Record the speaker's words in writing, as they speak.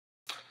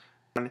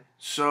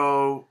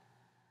So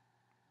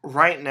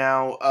right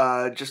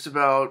now, just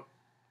about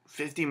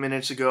 50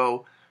 minutes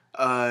ago,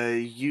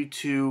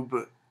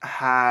 YouTube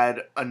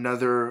had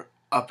another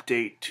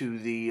update to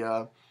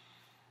the,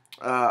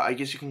 I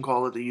guess you can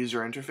call it the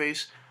user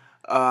interface.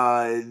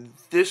 Uh,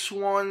 this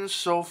one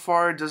so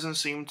far doesn't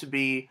seem to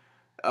be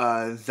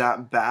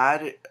that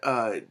bad.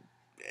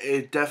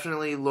 It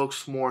definitely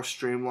looks more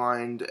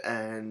streamlined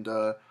and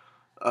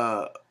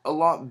a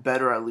lot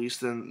better, at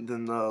least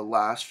than the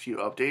last few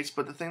updates.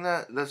 But the thing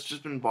that's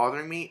just been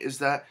bothering me is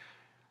that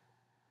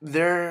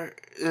there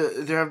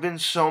have been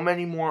so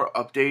many more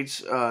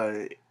updates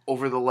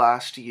over the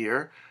last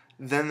year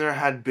than there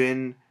had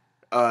been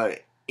uh,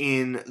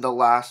 in the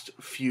last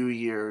few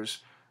years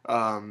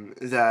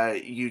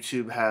that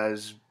YouTube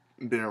has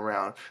been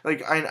around.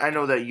 Like I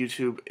know that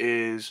YouTube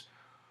is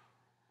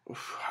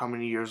how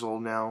many years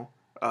old now?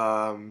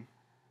 Um,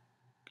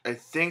 I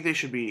think they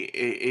should be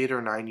 8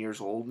 or 9 years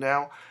old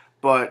now,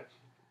 but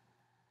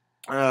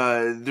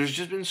there's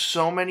just been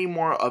so many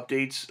more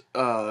updates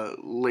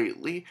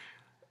lately,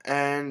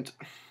 and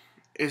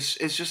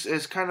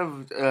it's kind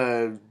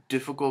of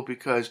difficult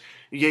because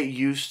you get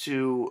used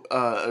to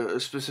a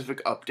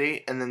specific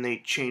update and then they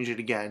change it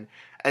again,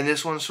 and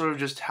this one sort of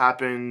just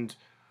happened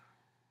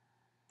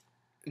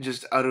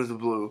just out of the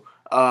blue.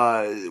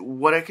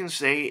 What I can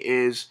say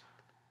is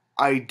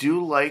I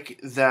do like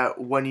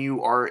that when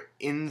you are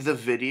in the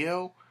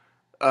video,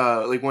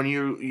 like when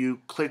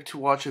you click to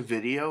watch a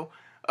video,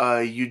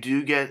 you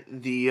do get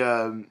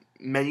the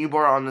menu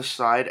bar on the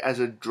side as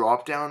a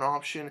drop down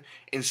option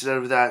instead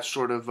of that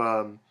sort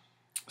of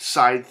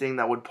side thing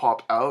that would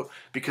pop out,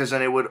 because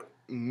then it would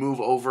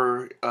move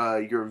over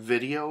your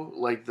video,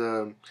 like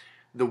the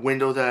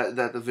window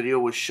that the video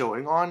was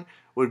showing on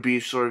would be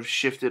sort of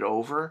shifted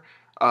over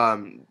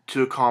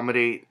to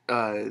accommodate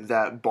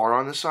that bar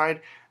on the side.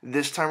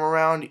 This time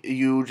around,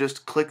 you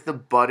just click the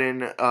button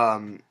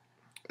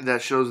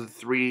that shows the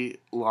three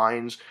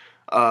lines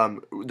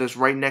that's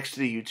right next to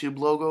the YouTube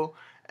logo,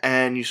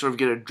 and you sort of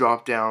get a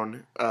drop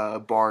down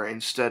bar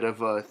instead of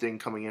a thing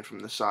coming in from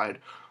the side.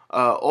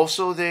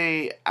 Also,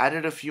 they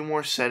added a few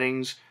more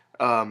settings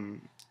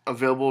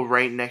available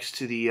right next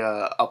to the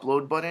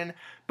upload button,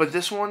 but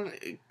this one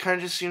kind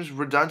of just seems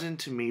redundant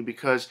to me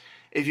because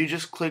if you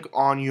just click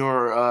on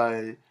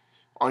your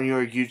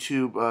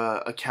YouTube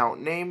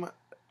account name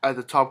at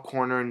the top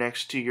corner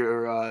next to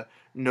your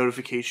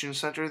notification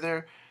center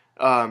there,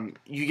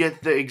 you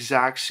get the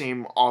exact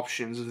same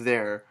options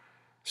there.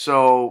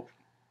 So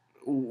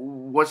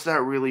what's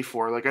that really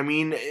for? Like, I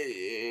mean,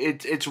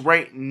 it's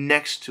right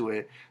next to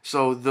it.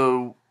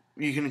 So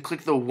you can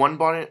click the one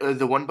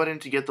button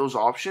to get those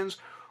options,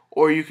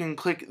 or you can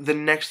click the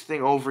next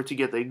thing over to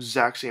get the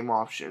exact same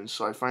options.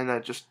 So I find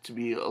that just to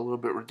be a little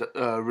bit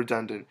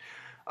redundant.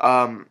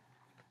 Um,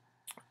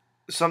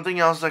 Something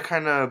else that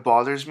kind of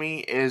bothers me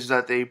is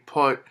that they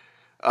put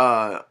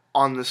on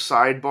the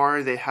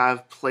sidebar, they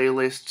have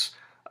playlists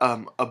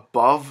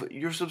above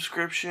your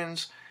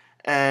subscriptions,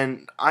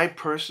 and I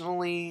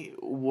personally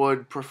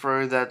would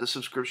prefer that the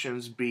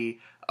subscriptions be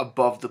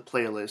above the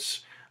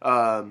playlists,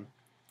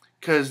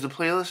 because the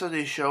playlists that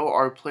they show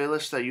are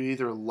playlists that you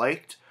either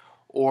liked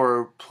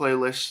or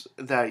playlists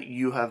that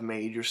you have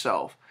made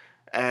yourself,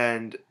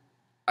 and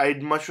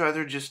I'd much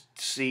rather just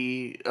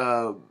see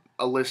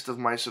a list of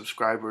my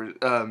subscribers,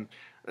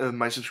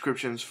 my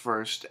subscriptions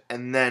first,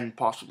 and then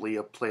possibly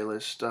a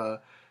playlist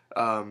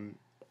um,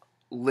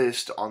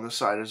 list on the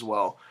side as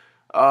well.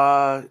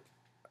 Uh,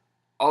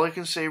 all I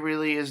can say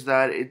really is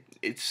that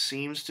it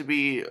seems to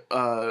be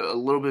a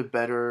little bit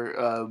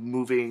better,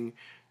 moving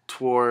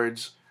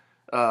towards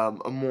a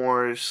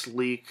more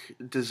sleek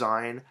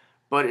design,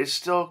 but it's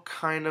still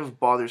kind of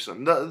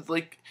bothersome.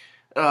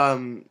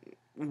 Um,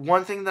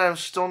 One thing that I'm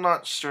still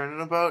not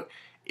certain about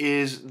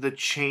is the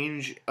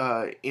change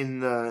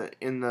in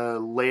the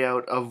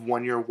layout of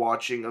when you're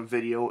watching a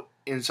video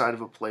inside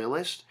of a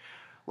playlist.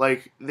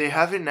 Like, they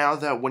have it now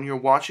that when you're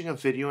watching a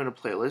video in a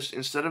playlist,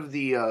 instead of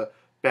the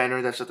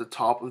banner that's at the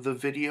top of the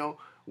video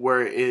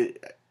where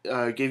it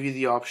gave you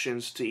the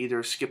options to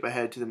either skip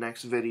ahead to the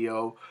next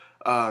video,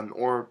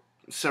 or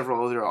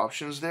several other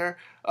options there,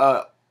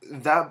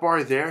 that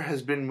bar there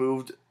has been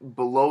moved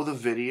below the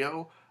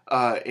video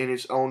in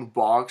its own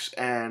box,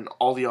 and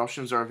all the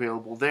options are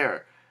available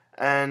there.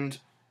 And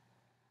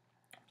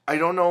I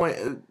don't know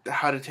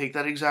how to take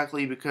that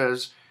exactly,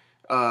 because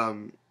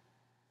um,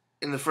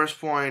 in the first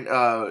point,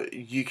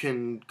 you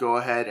can go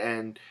ahead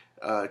and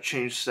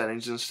change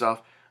settings and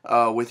stuff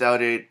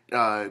without it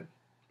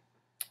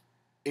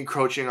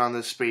encroaching on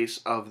the space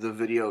of the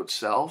video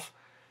itself.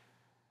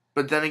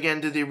 But then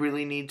again, do they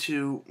really need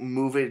to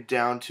move it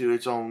down to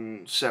its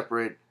own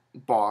separate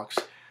box?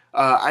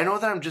 I know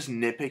that I'm just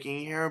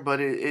nitpicking here, but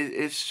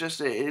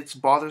it's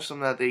bothersome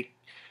that they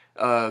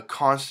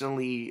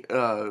constantly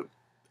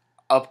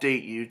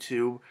update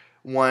YouTube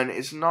when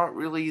it's not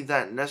really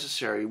that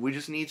necessary. We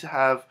just need to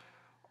have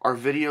our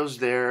videos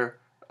there,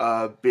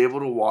 be able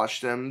to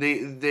watch them.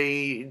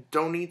 They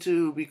don't need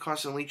to be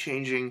constantly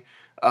changing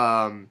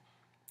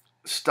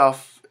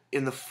stuff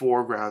in the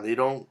foreground. They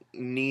don't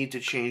need to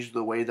change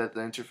the way that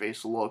the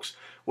interface looks.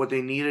 What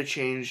they need to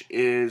change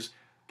is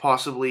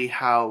possibly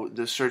how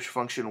the search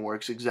function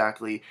works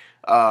exactly.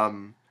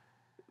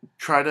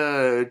 Try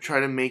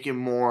to make it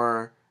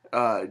more,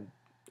 I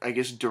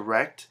guess,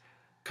 direct.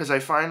 Because I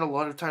find a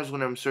lot of times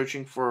when I'm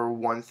searching for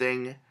one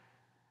thing,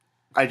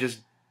 I just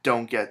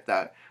don't get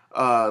that.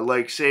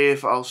 Like, say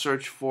if I'll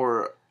search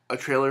for a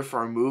trailer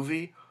for a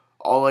movie,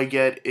 all I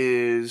get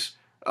is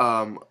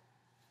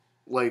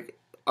like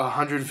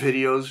 100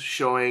 videos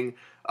showing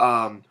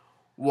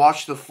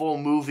watch the full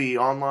movie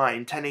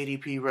online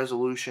 1080p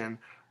resolution,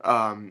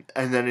 and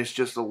then it's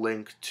just a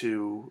link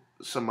to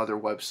some other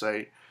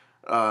website.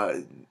 Uh,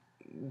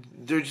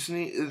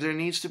 there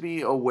needs to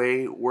be a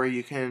way where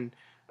you can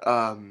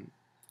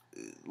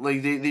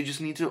like they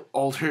just need to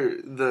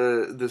alter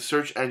the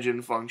search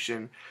engine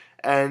function,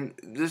 and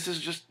this is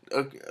just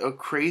a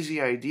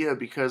crazy idea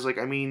because, like,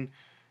 I mean,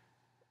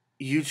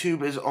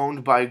 YouTube is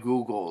owned by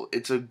Google.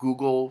 It's a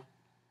Google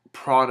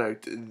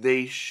product.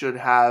 They should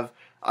have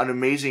an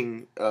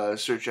amazing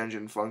search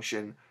engine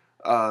function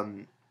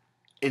um,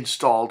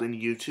 installed in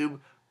YouTube,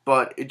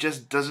 but it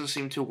just doesn't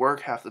seem to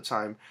work half the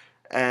time,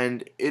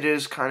 and it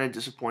is kind of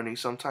disappointing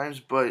sometimes,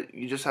 but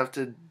you just have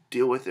to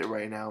deal with it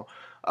right now.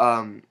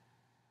 um,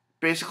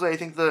 Basically, I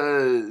think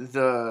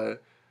um,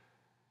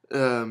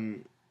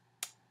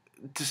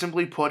 to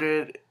simply put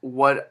it,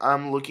 what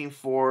I'm looking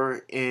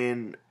for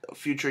in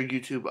future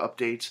YouTube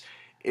updates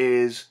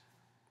is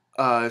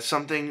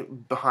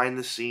something behind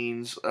the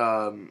scenes,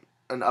 an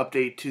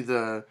update to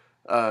the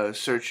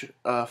search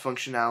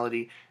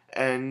functionality,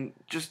 and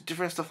just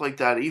different stuff like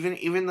that.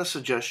 Even the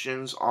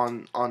suggestions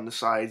on the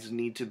sides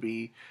need to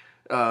be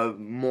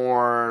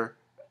more,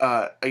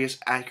 I guess,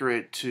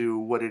 accurate to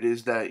what it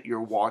is that you're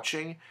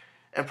watching,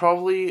 and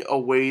probably a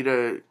way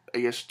to,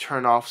 I guess,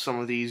 turn off some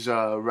of these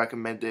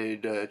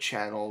recommended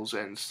channels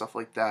and stuff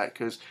like that,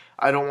 because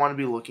I don't want to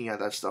be looking at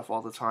that stuff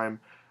all the time.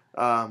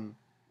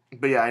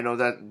 But yeah, I know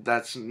that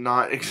that's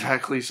not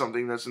exactly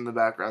something that's in the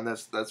background.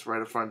 That's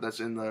right up front. That's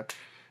in the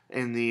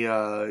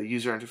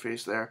user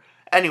interface there.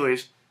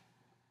 Anyways,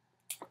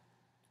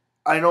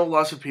 I know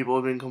lots of people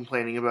have been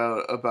complaining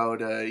about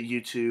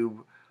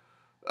YouTube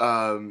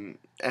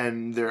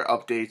and their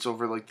updates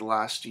over like the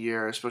last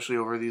year, especially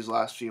over these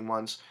last few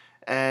months.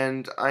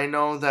 And I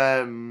know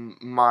that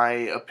my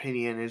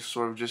opinion is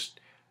sort of just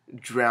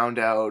drowned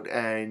out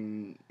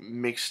and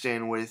mixed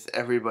in with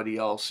everybody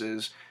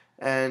else's.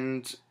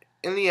 And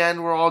in the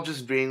end, we're all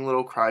just being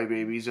little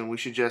crybabies, and we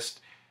should just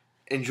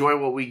enjoy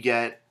what we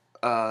get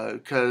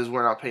because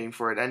we're not paying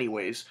for it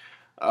anyways.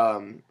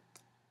 Um,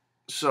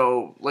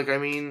 so, like, I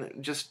mean,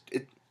 just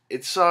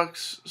it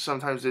sucks.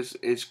 Sometimes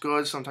it's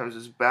good. Sometimes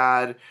it's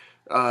bad.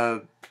 Uh,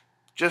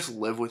 just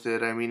live with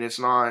it. I mean, it's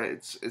not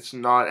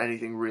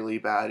anything really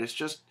bad. It's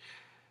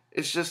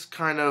just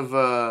kind of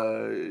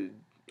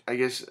I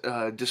guess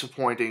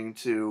disappointing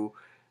to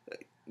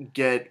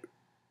get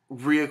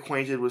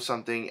reacquainted with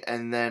something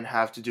and then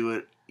have to do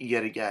it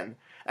yet again.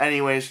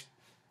 Anyways,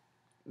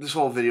 this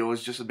whole video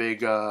was just a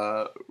big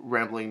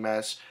rambling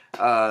mess.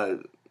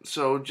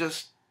 So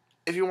just,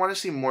 if you want to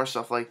see more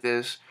stuff like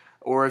this,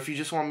 or if you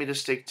just want me to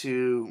stick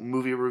to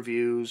movie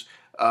reviews,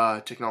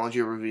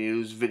 technology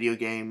reviews, video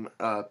game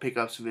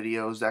pickups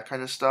videos, that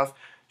kind of stuff,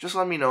 just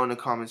let me know in the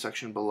comment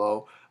section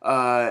below.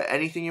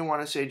 Anything you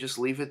want to say, just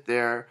leave it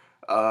there.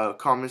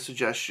 Comment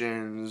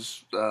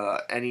suggestions,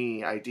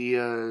 any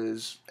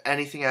ideas,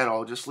 anything at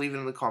all, just leave it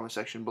in the comment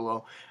section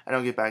below, and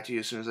I'll get back to you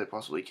as soon as I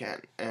possibly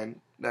can.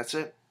 And that's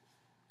it.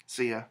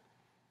 See ya.